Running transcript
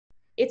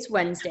It's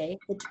Wednesday,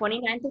 the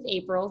 29th of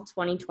April,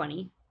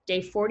 2020,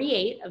 day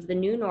 48 of the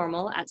new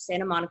normal at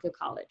Santa Monica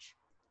College.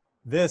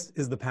 This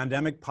is the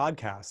Pandemic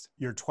Podcast,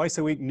 your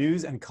twice-a-week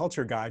news and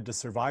culture guide to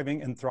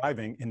surviving and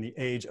thriving in the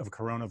age of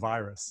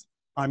coronavirus.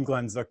 I'm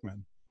Glenn Zuckman.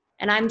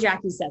 And I'm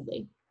Jackie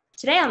Sedley.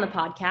 Today on the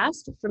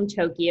podcast, from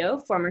Tokyo,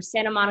 former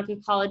Santa Monica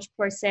College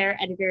Corsair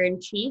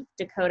Editor-in-Chief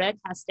Dakota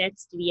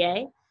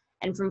Castets-Didier,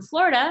 and from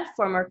Florida,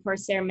 former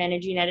Corsair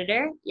Managing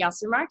Editor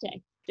Yasser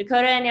Marte.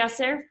 Dakota and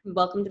Yasser,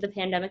 welcome to the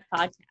Pandemic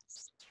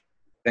Podcast.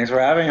 Thanks for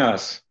having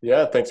us.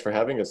 Yeah, thanks for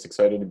having us.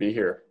 Excited to be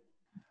here.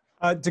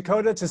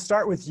 Dakota, to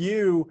start with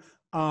you,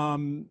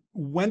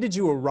 when did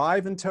you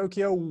arrive in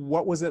Tokyo?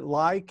 What was it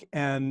like?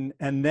 And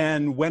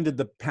then when did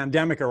the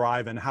pandemic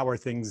arrive, and how are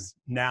things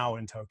now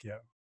in Tokyo?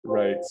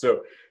 Right.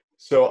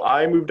 So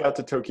I moved out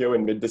to Tokyo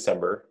in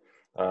mid-December,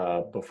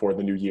 before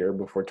the new year,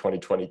 before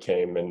 2020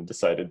 came and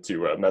decided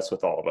to mess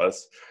with all of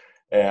us.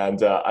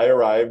 And I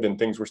arrived and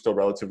things were still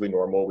relatively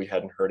normal. We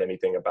hadn't heard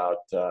anything about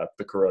the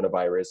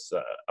coronavirus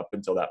up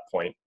until that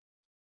point.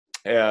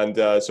 And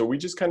so we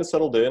just kind of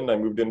settled in. I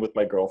moved in with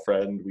my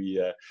girlfriend.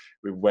 We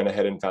went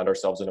ahead and found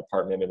ourselves an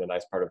apartment in a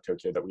nice part of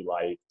Tokyo that we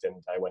liked.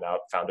 And I went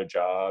out, found a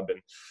job,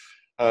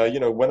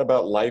 and went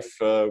about life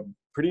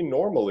pretty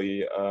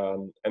normally.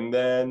 And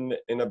then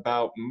in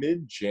about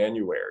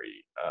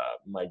mid-January,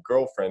 my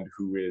girlfriend,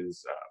 who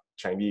is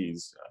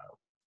Chinese,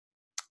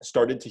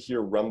 started to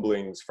hear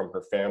rumblings from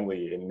her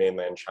family in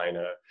mainland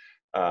China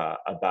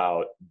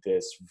about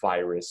this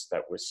virus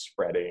that was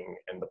spreading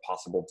and the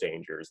possible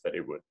dangers that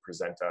it would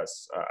present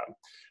us,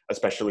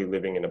 especially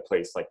living in a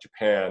place like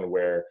Japan,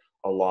 where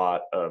a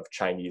lot of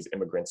Chinese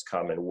immigrants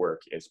come and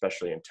work,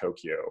 especially in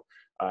Tokyo,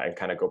 and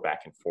kind of go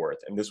back and forth.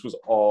 And this was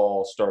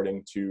all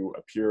starting to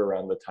appear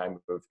around the time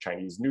of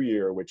Chinese New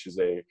Year, which is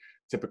a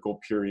typical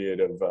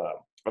period of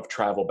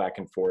travel back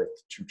and forth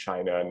to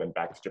China and then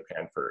back to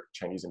Japan for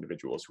Chinese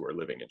individuals who are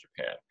living in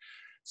Japan.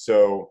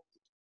 So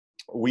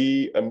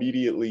we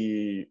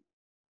immediately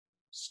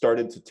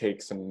started to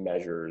take some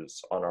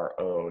measures on our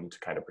own to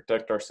kind of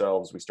protect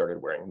ourselves. We started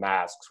wearing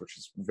masks, which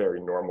is very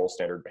normal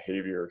standard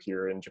behavior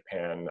here in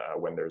Japan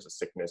when there's a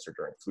sickness or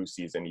during flu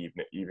season.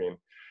 Even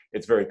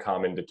it's very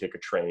common to take a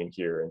train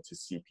here and to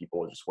see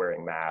people just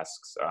wearing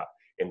masks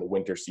in the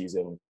winter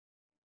season.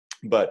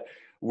 But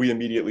we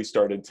immediately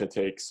started to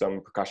take some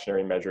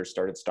precautionary measures,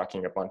 started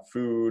stocking up on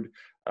food,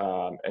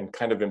 and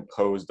kind of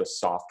imposed a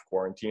soft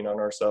quarantine on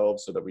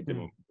ourselves so that we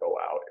didn't go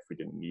out if we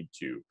didn't need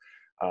to.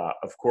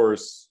 Of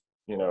course,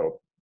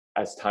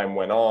 as time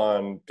went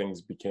on,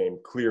 things became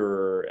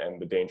clearer and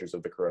the dangers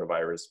of the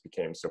coronavirus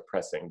became so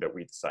pressing that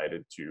we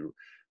decided to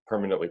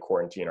permanently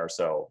quarantine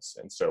ourselves.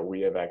 And so we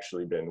have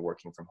actually been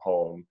working from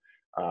home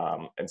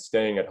and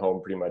staying at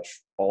home pretty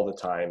much all the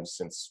time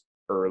since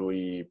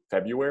early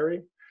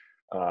February.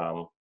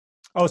 So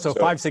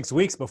 5-6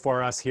 weeks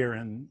before us here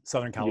in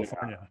Southern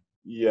California.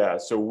 Yeah.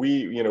 So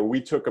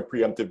we took a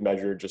preemptive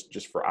measure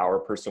just for our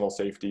personal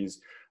safeties.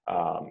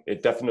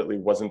 It definitely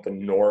wasn't the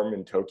norm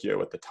in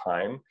Tokyo at the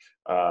time,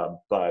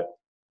 but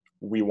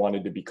we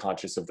wanted to be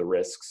conscious of the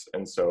risks.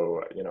 And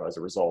so, as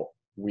a result,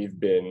 we've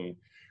been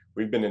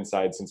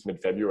inside since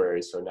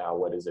mid-February. So now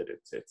what is it?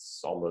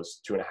 It's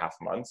almost 2.5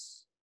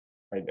 months.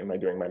 Right? Am I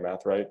doing my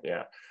math right?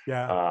 Yeah.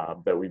 Yeah.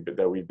 That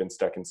we've been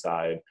stuck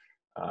inside.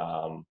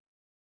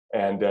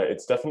 And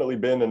it's definitely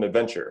been an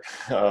adventure.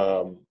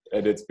 And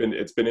it's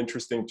been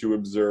interesting to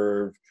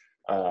observe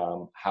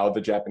how the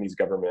Japanese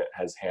government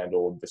has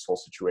handled this whole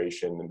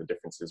situation and the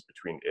differences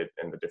between it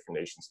and the different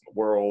nations in the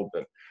world.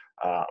 And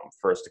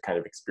for us to kind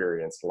of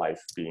experience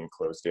life being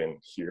closed in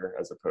here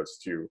as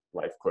opposed to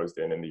life closed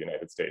in the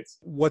United States.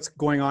 What's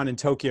going on in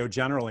Tokyo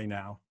generally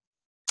now?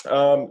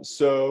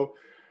 So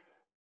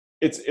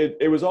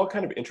it was all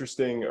kind of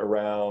interesting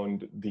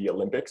around the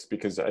Olympics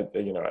because,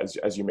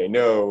 as you may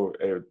know,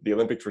 the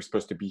Olympics were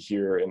supposed to be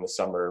here in the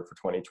summer for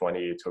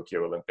 2020,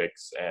 Tokyo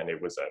Olympics, and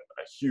it was a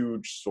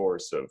huge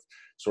source of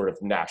sort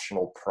of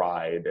national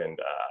pride and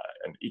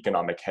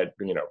economic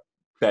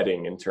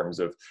betting in terms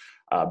of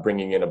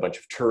bringing in a bunch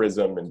of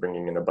tourism and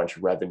bringing in a bunch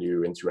of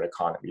revenue into an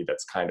economy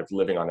that's kind of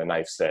living on a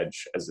knife's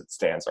edge as it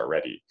stands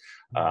already.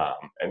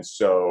 And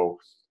so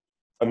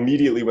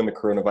immediately when the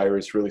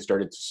coronavirus really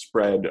started to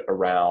spread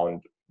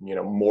around,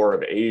 more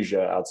of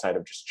Asia outside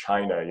of just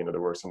China,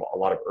 there were a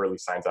lot of early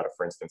signs out of,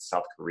 for instance,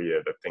 South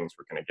Korea, that things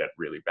were going to get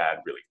really bad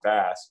really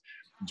fast.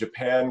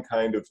 Japan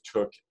kind of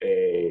took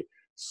a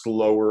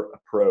slower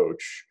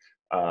approach.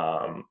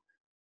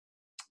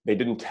 They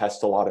didn't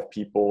test a lot of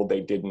people. They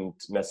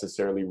didn't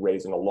necessarily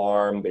raise an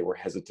alarm. They were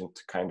hesitant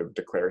to kind of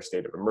declare a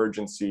state of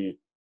emergency.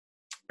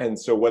 And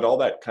so what all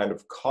that kind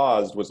of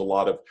caused was a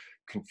lot of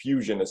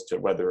confusion as to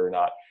whether or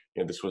not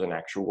this was an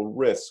actual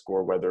risk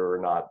or whether or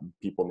not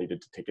people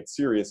needed to take it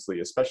seriously,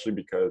 especially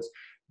because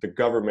the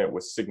government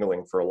was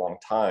signaling for a long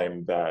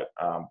time that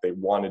they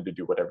wanted to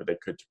do whatever they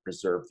could to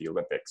preserve the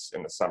Olympics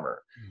in the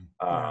summer.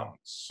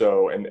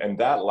 So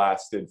that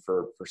lasted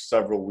for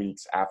several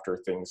weeks after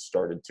things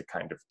started to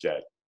kind of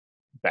get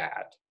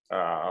bad.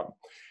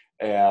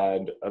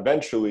 And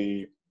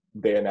eventually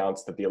they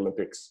announced that the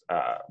Olympics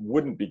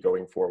wouldn't be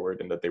going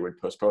forward and that they would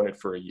postpone it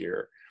for a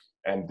year.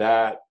 And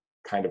that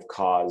kind of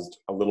caused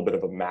a little bit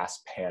of a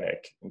mass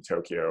panic in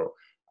Tokyo.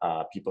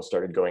 People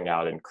started going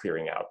out and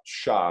clearing out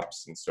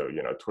shops. And so,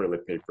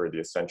 toilet paper, the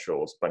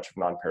essentials, a bunch of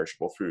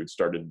non-perishable food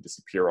started to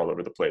disappear all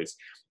over the place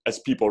as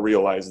people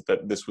realized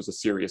that this was a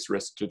serious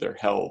risk to their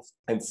health.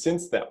 And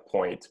since that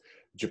point,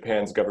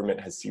 Japan's government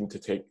has seemed to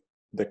take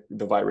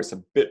the virus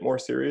a bit more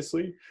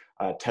seriously.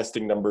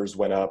 Testing numbers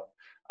went up.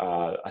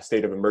 A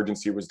state of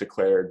emergency was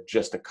declared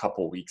just a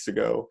couple weeks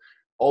ago.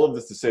 All of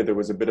this to say there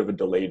was a bit of a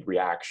delayed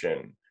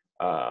reaction.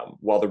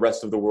 While the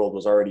rest of the world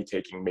was already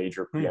taking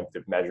major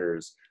preemptive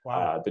measures,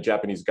 the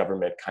Japanese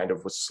government kind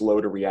of was slow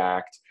to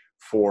react.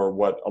 For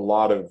what a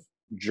lot of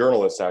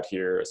journalists out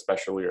here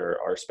especially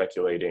are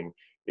speculating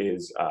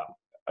is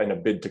in a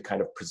bid to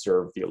kind of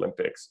preserve the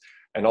Olympics.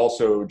 And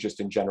also just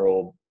in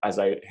general, as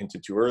I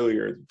hinted to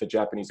earlier, the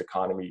Japanese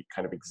economy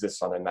kind of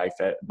exists on a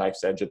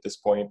knife's edge at this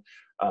point.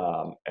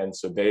 And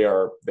so they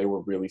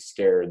were really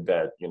scared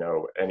that,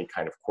 any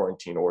kind of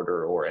quarantine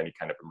order or any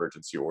kind of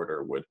emergency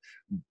order would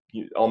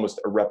almost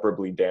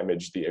irreparably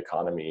damage the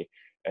economy.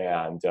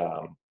 And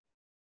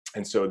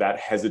so that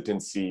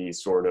hesitancy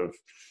sort of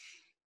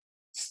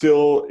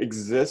still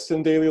exists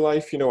in daily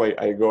life.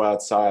 I go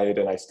outside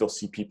and I still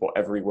see people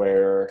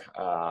everywhere.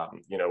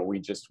 We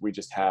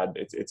just had,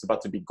 it's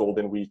about to be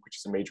Golden Week, which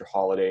is a major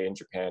holiday in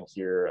Japan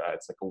here.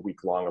 It's like a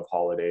week long of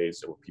holidays,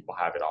 so people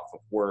have it off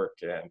of work.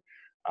 And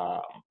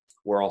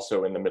we're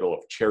also in the middle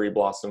of cherry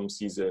blossom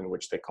season,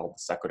 which they call the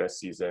Sakura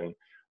season,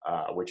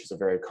 which is a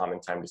very common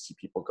time to see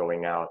people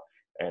going out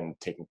and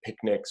taking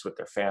picnics with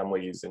their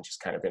families and just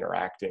kind of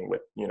interacting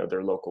with,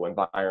 their local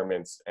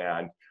environments.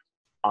 And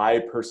I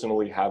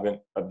personally haven't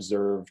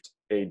observed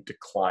a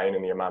decline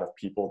in the amount of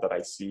people that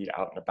I see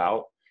out and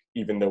about,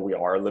 even though we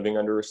are living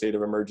under a state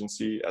of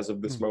emergency as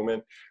of this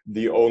moment.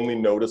 The only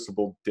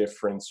noticeable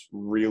difference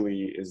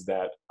really is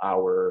that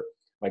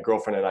my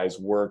girlfriend and I's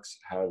works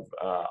have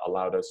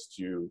allowed us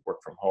to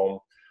work from home,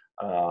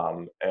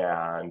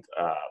 and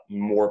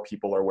more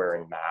people are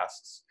wearing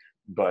masks.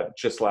 But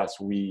just last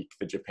week,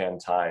 the Japan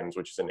Times,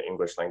 which is an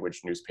English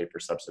language newspaper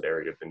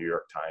subsidiary of the New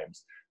York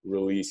Times,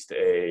 released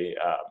a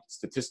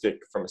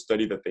statistic from a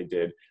study that they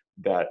did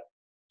that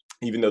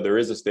even though there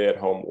is a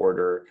stay-at-home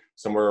order,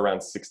 somewhere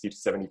around 60 to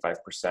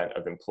 75%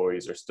 of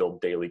employees are still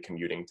daily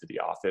commuting to the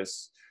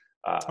office,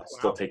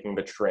 still taking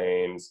the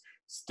trains,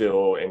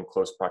 still in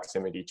close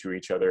proximity to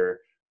each other.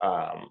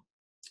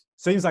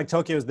 Seems like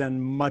Tokyo is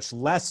then much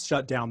less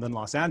shut down than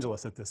Los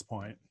Angeles at this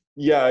point.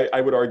 Yeah,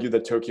 I would argue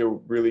that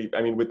Tokyo really,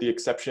 with the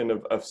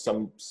exception of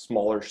some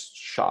smaller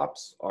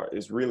shops,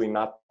 is really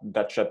not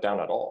that shut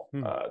down at all,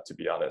 to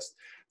be honest.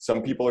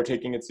 Some people are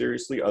taking it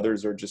seriously,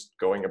 others are just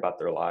going about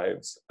their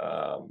lives.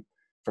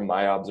 From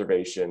my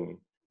observation,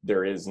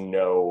 there is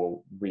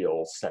no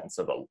real sense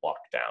of a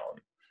lockdown.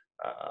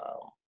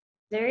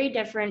 Very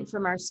different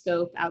from our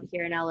scope out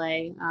here in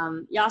LA.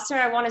 Yasser,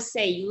 I want to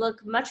say you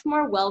look much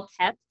more well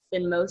kept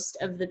than most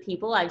of the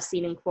people I've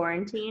seen in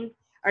quarantine.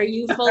 Are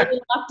you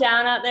fully locked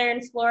down out there in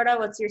Florida?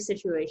 What's your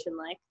situation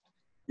like?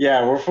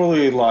 Yeah, we're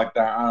fully locked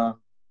down.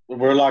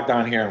 We're locked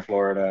down here in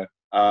Florida.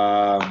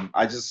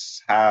 I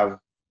just have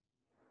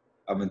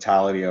a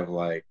mentality of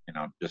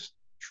just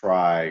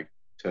try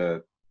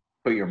to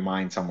put your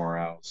mind somewhere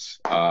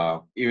else.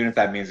 Even if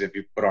that means if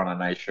you put on a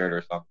nice shirt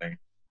or something,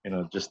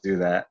 just do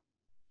that.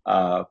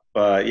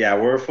 But yeah,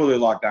 we're fully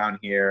locked down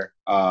here.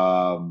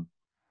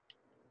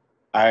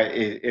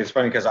 It's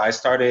funny because I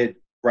started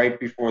right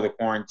before the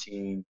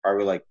quarantine,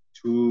 probably like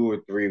 2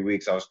 or 3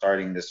 weeks. I was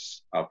starting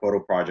this photo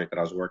project that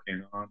I was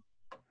working on,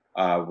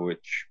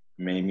 which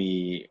made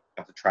me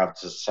have to travel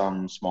to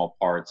some small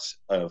parts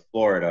of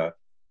Florida.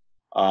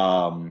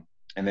 And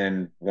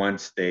then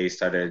once they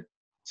started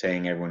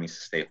saying everyone needs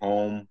to stay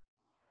home,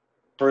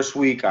 first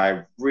week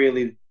I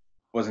really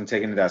wasn't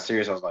taking it that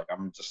serious. I was like,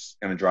 I'm just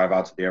gonna drive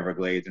out to the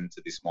Everglades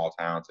into these small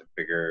towns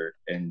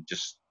and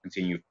just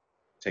continue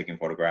taking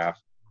photographs.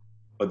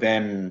 But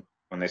then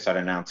when they started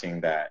announcing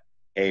that,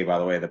 hey, by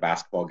the way, the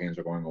basketball games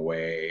are going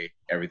away,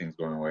 everything's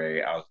going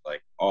away, I was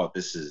like, oh,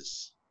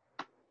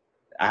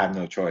 I have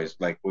no choice.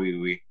 Like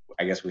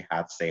I guess we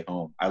had to stay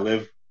home. I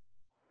live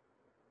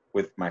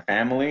with my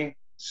family,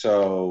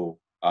 so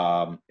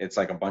it's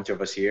like a bunch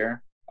of us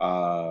here.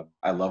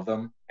 I love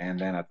them, and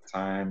then at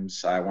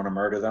times I want to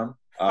murder them.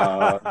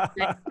 How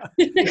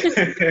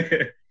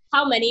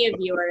many of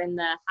you are in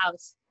the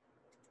house?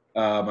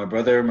 My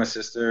brother, my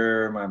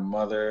sister, my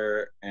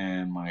mother,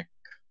 and my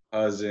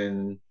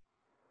cousin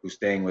who's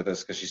staying with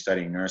us because she's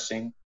studying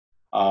nursing.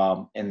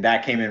 And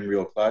that came in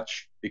real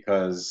clutch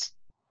because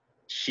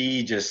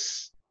she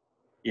just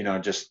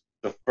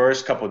the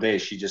first couple of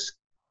days, she just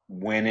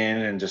went in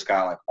and just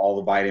got like all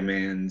the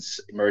vitamins,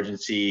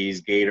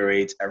 emergencies,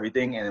 Gatorades,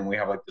 everything. And then we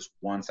have like this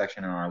one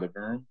section in our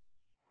living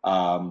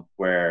room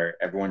where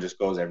everyone just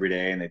goes every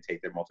day and they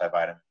take their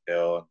multivitamin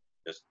pill and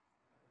just,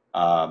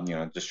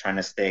 just trying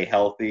to stay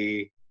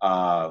healthy.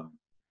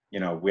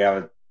 We have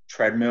a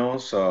treadmill,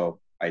 so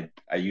I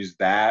use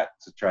that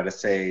to try to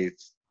stay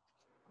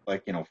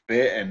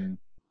fit. And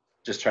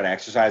just try to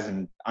exercise,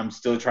 and I'm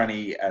still trying to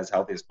eat as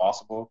healthy as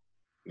possible,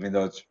 even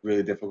though it's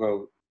really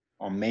difficult.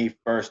 On May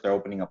 1st, they're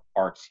opening up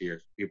parks here.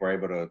 So people are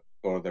able to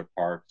go to their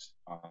parks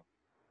and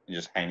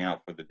just hang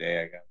out for the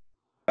day, I guess.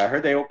 I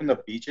heard they opened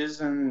up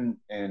beaches in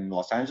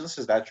Los Angeles.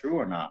 Is that true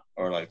or not?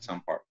 Or like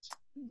some parts?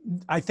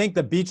 I think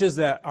the beaches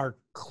that are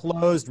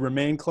closed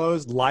remain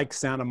closed, like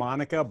Santa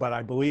Monica, but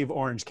I believe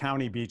Orange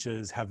County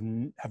beaches have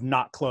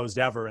not closed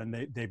ever,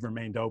 and they've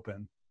remained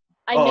open.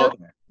 I know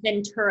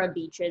Ventura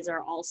beaches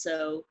are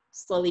also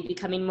slowly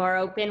becoming more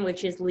open,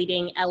 which is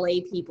leading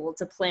LA people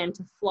to plan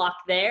to flock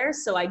there.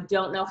 So I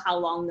don't know how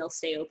long they'll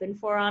stay open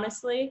for,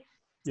 honestly.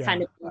 It's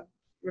kind of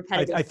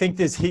repetitive. I think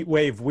this heat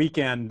wave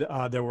weekend,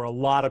 there were a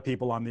lot of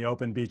people on the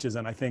open beaches,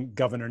 and I think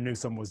Governor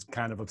Newsom was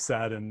kind of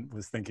upset and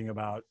was thinking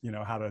about,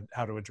 how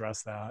to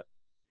address that.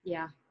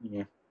 Yeah.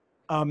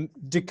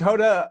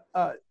 Dakota,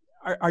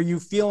 are you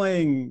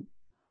feeling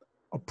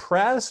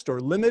oppressed or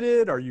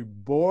limited? Are you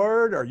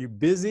bored? Are you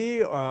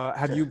busy?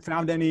 Have you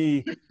found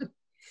any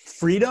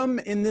freedom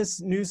in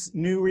this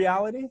new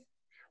reality?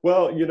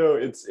 Well,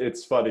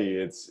 it's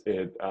funny.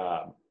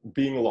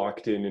 Being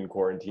locked in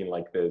quarantine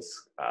like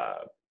this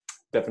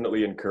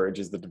definitely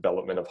encourages the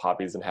development of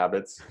hobbies and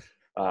habits.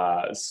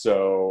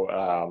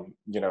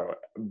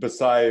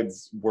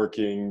 Besides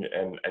working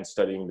and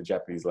studying the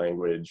Japanese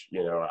language,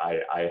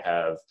 I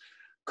have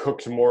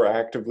cooked more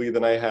actively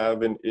than I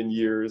have in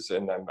years,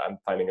 and I'm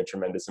finding a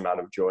tremendous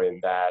amount of joy in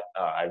that.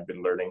 I've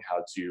been learning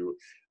how to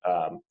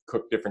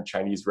cook different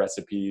Chinese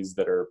recipes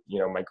that are,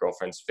 my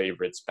girlfriend's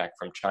favorites back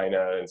from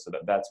China, and so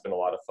that's been a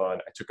lot of fun.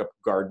 I took up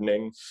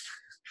gardening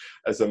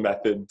as a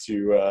method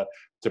to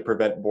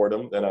prevent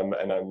boredom, and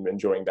I'm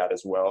enjoying that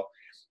as well.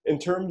 In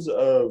terms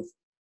of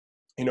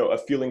a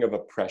feeling of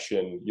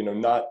oppression,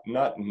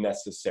 not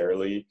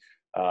necessarily.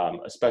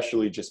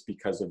 Especially just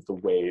because of the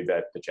way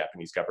that the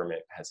Japanese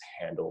government has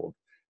handled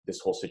this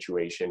whole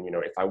situation.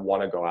 If I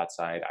want to go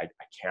outside, I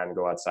can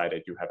go outside.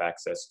 I do have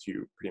access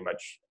to pretty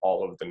much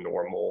all of the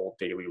normal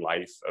daily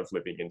life of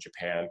living in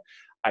Japan.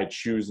 I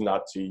choose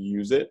not to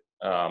use it.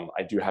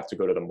 I do have to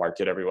go to the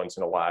market every once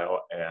in a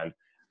while, and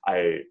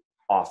I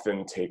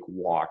often take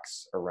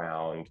walks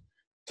around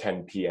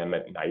 10 p.m.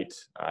 at night.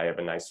 I have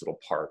a nice little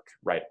park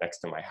right next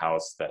to my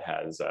house that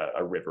has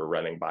a river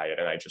running by it,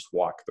 and I just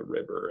walk the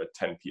river at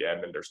 10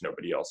 p.m. and there's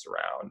nobody else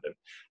around, and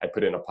I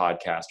put in a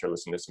podcast or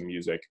listen to some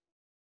music.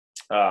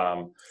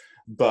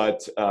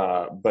 But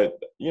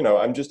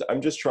I'm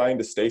just trying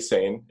to stay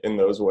sane in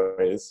those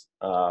ways.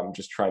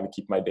 Just trying to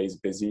keep my days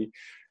busy.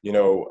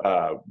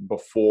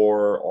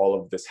 Before all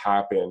of this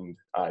happened,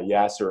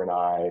 Yasser and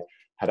I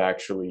had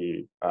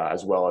actually,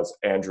 as well as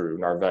Andrew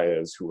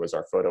Narvaez, who was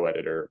our photo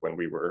editor when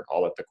we were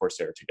all at the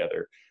Corsair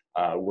together,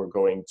 we're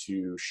going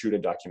to shoot a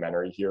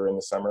documentary here in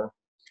the summer.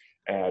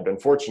 And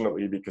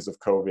unfortunately, because of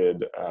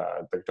COVID,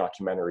 the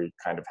documentary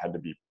kind of had to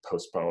be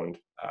postponed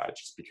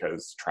just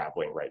because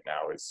traveling right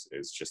now is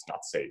just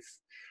not safe.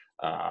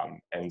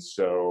 And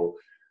so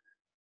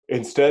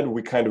instead,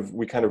 we kind of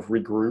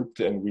regrouped,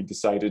 and we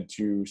decided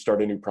to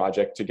start a new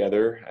project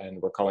together,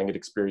 and we're calling it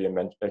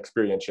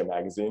Experientia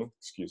magazine,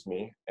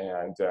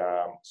 And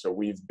so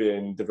we've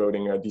been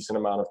devoting a decent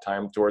amount of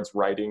time towards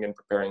writing and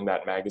preparing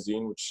that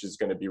magazine, which is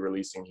going to be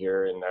releasing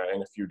here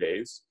in a few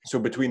days. So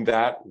between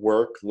that,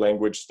 work,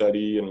 language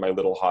study, and my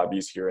little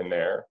hobbies here and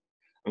there,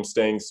 I'm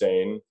staying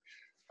sane.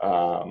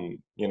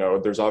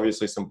 There's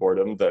obviously some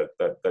boredom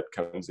that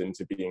comes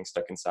into being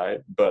stuck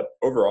inside, but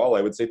overall,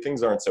 I would say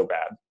things aren't so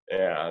bad.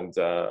 And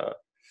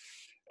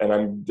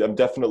I'm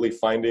definitely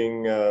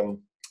finding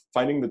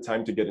the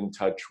time to get in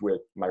touch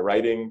with my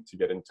writing, to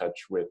get in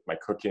touch with my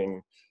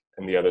cooking,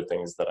 and the other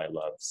things that I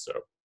love. So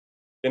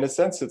in a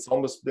sense, it's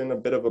almost been a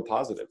bit of a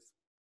positive.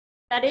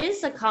 That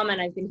is a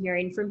comment I've been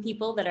hearing from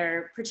people that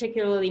are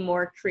particularly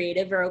more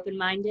creative or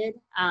open-minded.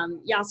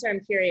 Yasser,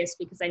 I'm curious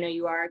because I know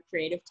you are a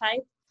creative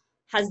type.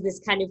 Has this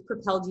kind of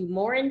propelled you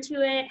more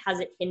into it?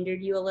 Has it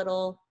hindered you a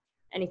little?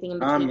 Anything in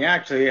between? Yeah,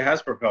 actually, it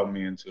has propelled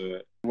me into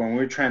it. When we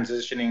were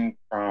transitioning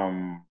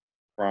from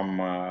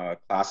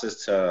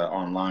classes to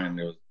online,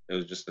 it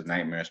was just a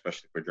nightmare,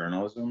 especially for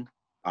journalism.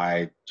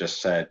 I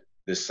just said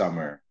this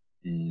summer,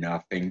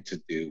 nothing to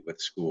do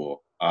with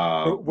school.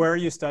 Where are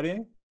you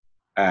studying?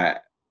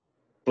 At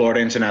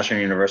Florida International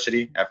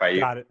University, FIU.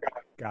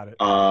 Got it.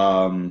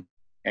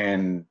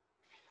 And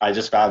I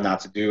just vowed not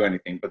to do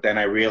anything. But then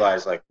I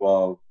realized,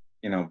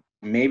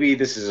 maybe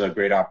this is a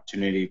great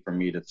opportunity for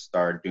me to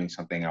start doing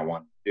something I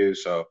want to do.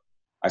 So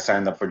I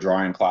signed up for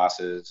drawing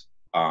classes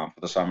for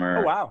the summer.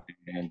 Oh, wow.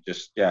 And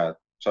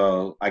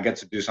so I get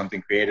to do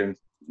something creative,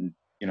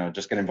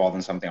 just get involved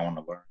in something I want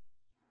to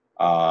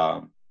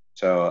learn.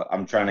 So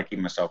I'm trying to keep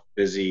myself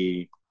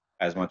busy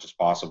as much as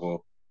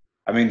possible.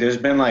 I mean, there's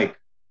been I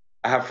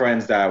have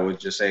friends that would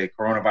just say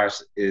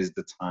coronavirus is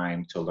the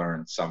time to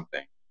learn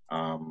something.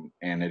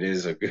 And it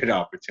is a good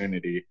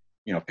opportunity,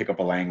 pick up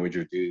a language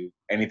or do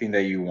anything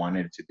that you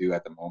wanted to do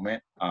at the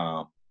moment.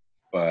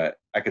 But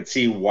I could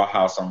see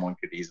how someone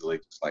could easily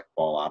just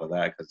fall out of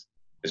that because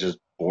it's just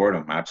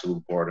boredom,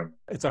 absolute boredom.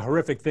 It's a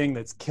horrific thing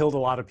that's killed a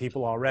lot of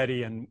people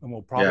already and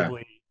will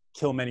probably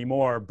kill many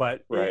more.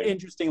 But Right.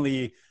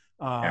 interestingly,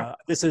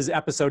 this is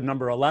episode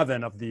number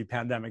 11 of the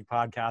Pandemic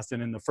Podcast.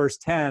 And in the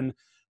first 10,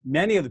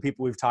 many of the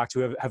people we've talked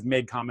to have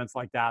made comments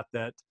like that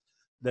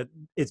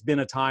it's been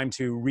a time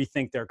to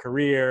rethink their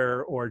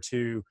career or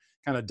to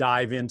kind of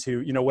dive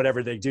into,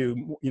 whatever they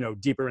do,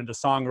 deeper into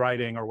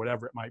songwriting or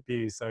whatever it might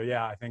be. So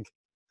yeah, I think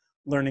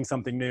learning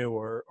something new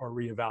or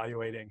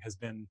reevaluating has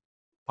been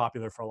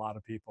popular for a lot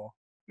of people.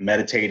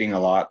 Meditating a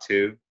lot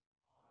too,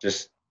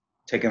 just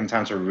taking the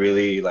time to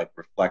really like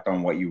reflect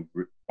on what you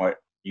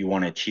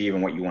want to achieve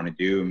and what you want to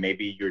do.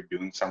 Maybe you're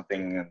doing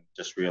something and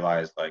just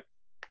realize like,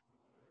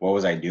 what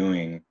was I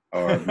doing?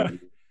 Or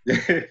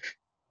maybe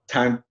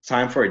time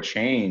for a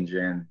change.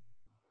 And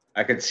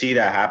I could see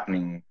that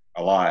happening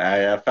a lot.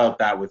 I felt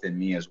that within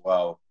me as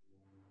well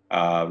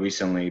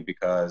recently,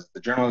 because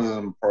the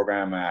journalism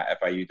program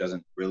at FIU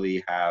doesn't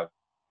really have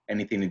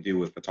anything to do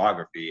with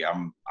photography.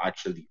 I'm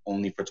actually the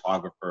only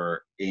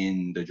photographer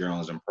in the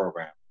journalism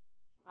program.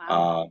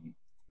 Wow.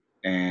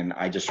 And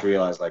I just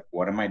realized, like,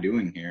 what am I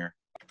doing here?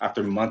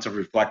 After months of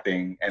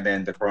reflecting, and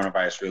then the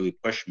coronavirus really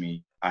pushed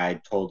me, I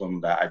told them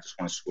that I just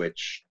want to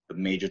switch the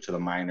major to the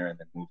minor and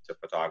then move to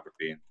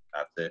photography, and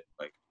that's it.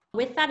 Like,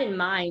 with that in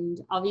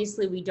mind,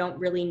 obviously we don't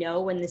really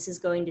know when this is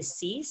going to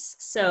cease.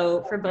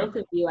 So for both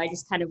of you, I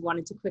just kind of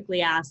wanted to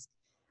quickly ask,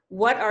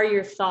 what are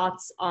your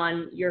thoughts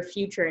on your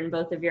future in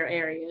both of your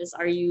areas?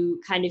 Are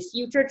you kind of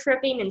future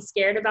tripping and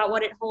scared about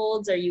what it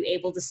holds? Are you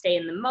able to stay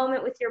in the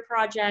moment with your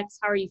projects?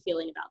 How are you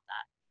feeling about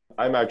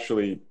that? I'm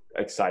actually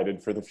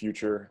excited for the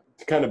future.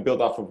 To kind of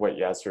build off of what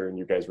Yasser and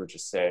you guys were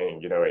just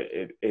saying,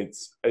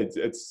 it's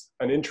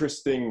an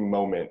interesting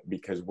moment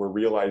because we're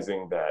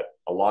realizing that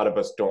a lot of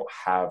us don't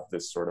have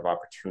this sort of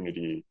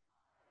opportunity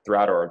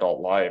throughout our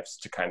adult lives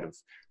to kind of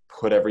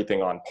put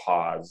everything on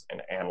pause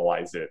and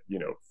analyze it,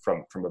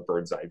 from a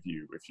bird's eye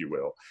view, if you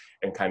will,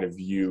 and kind of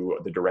view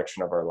the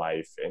direction of our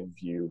life and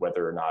view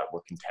whether or not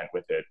we're content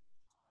with it.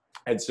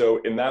 And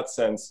so in that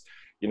sense,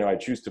 I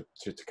choose to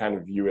kind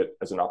of view it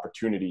as an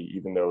opportunity,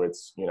 even though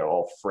it's,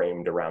 all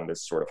framed around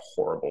this sort of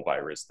horrible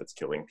virus that's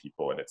killing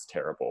people and it's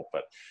terrible.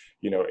 But,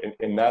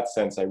 in that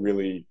sense, I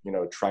really,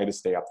 try to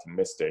stay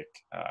optimistic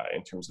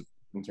in terms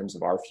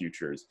of our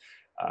futures,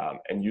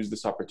 and use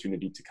this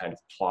opportunity to kind of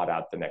plot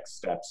out the next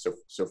steps.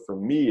 So for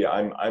me,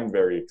 I'm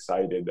very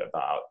excited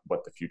about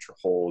what the future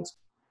holds.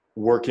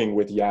 Working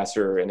with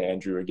Yasser and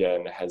Andrew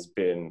again has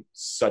been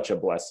such a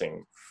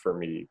blessing for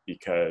me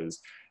because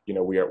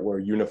we're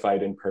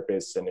unified in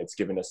purpose, and it's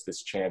given us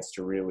this chance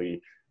to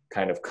really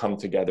kind of come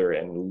together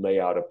and lay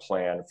out a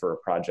plan for a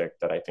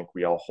project that I think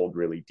we all hold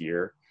really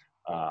dear.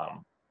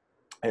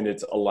 And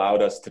it's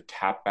allowed us to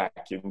tap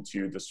back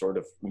into the sort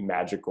of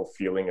magical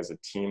feeling as a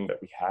team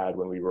that we had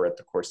when we were at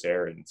the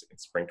Corsair in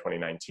spring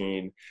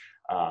 2019,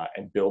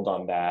 and build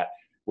on that,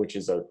 which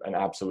is an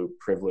absolute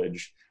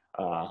privilege.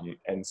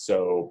 And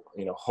so,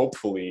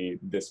 hopefully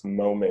this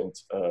moment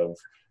of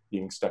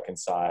being stuck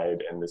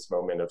inside and this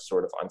moment of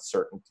sort of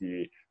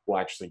uncertainty will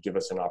actually give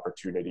us an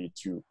opportunity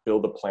to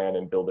build a plan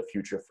and build a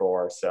future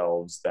for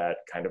ourselves that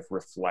kind of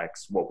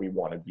reflects what we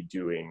want to be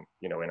doing,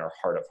 in our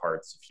heart of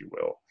hearts, if you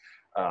will.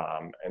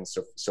 And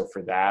so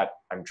for that,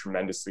 I'm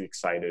tremendously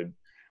excited.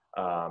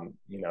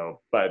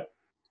 But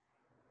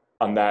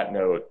on that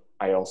note,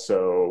 I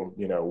also,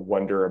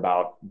 wonder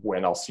about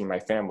when I'll see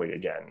my family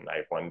again.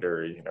 I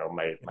wonder,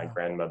 my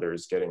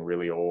grandmother's getting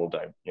really old.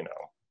 I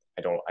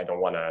don't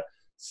want to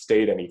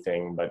state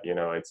anything, but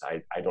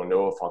I don't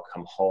know if I'll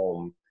come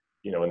home,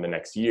 in the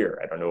next year.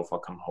 I don't know if I'll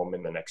come home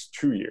in the next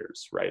 2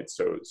 years, right?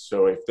 So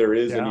if there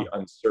is any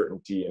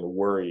uncertainty and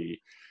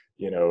worry,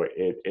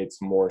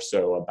 it's more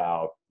so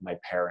about my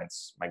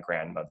parents, my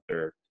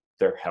grandmother,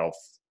 their health.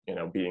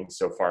 Being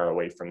so far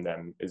away from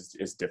them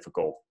is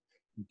difficult,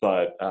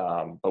 but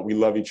we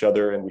love each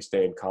other and we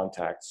stay in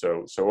contact.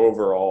 So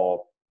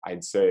overall,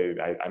 I'd say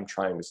I'm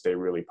trying to stay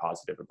really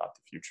positive about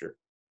the future.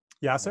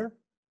 Yasser?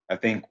 I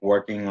think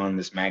working on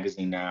this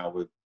magazine now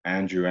with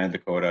Andrew and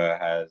Dakota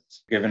has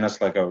given us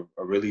like a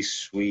really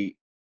sweet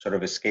sort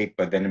of escape,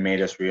 but then it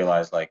made us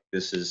realize like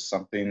this is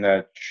something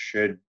that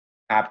should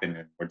happen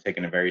and we're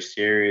taking it very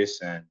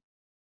serious. And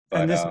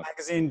this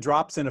magazine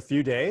drops in a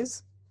few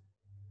days?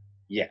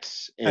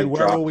 Yes. And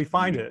where will we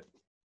find it?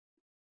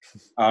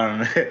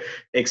 On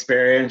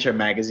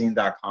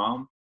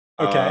EXPERIENTIAmagazine.com.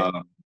 Okay.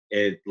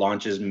 It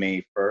launches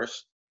May 1st.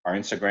 Our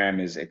Instagram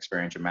is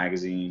Experientia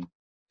Magazine.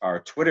 Our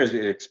Twitter is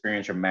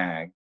Experientia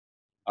Mag.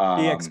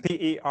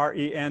 EXPERENTIA?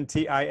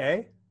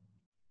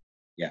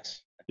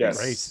 Yes. Yes.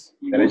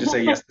 Great. Did I just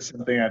say yes to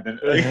something I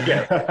didn't?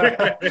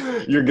 Yeah.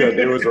 You're good.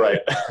 It was right.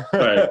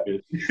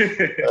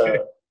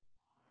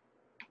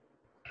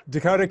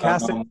 Dakota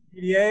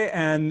Castets-Didier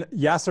and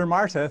Yasser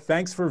Marte,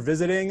 thanks for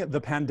visiting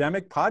the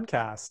Pandemic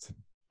Podcast.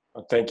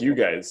 Thank you,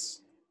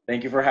 guys.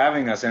 Thank you for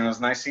having us, and it was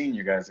nice seeing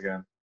you guys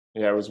again.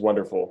 Yeah, it was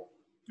wonderful.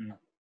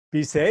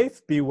 Be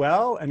safe, be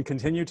well, and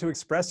continue to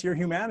express your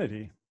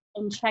humanity.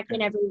 And check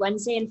in every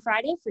Wednesday and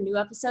Friday for new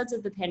episodes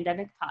of the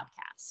Pandemic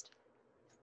Podcast.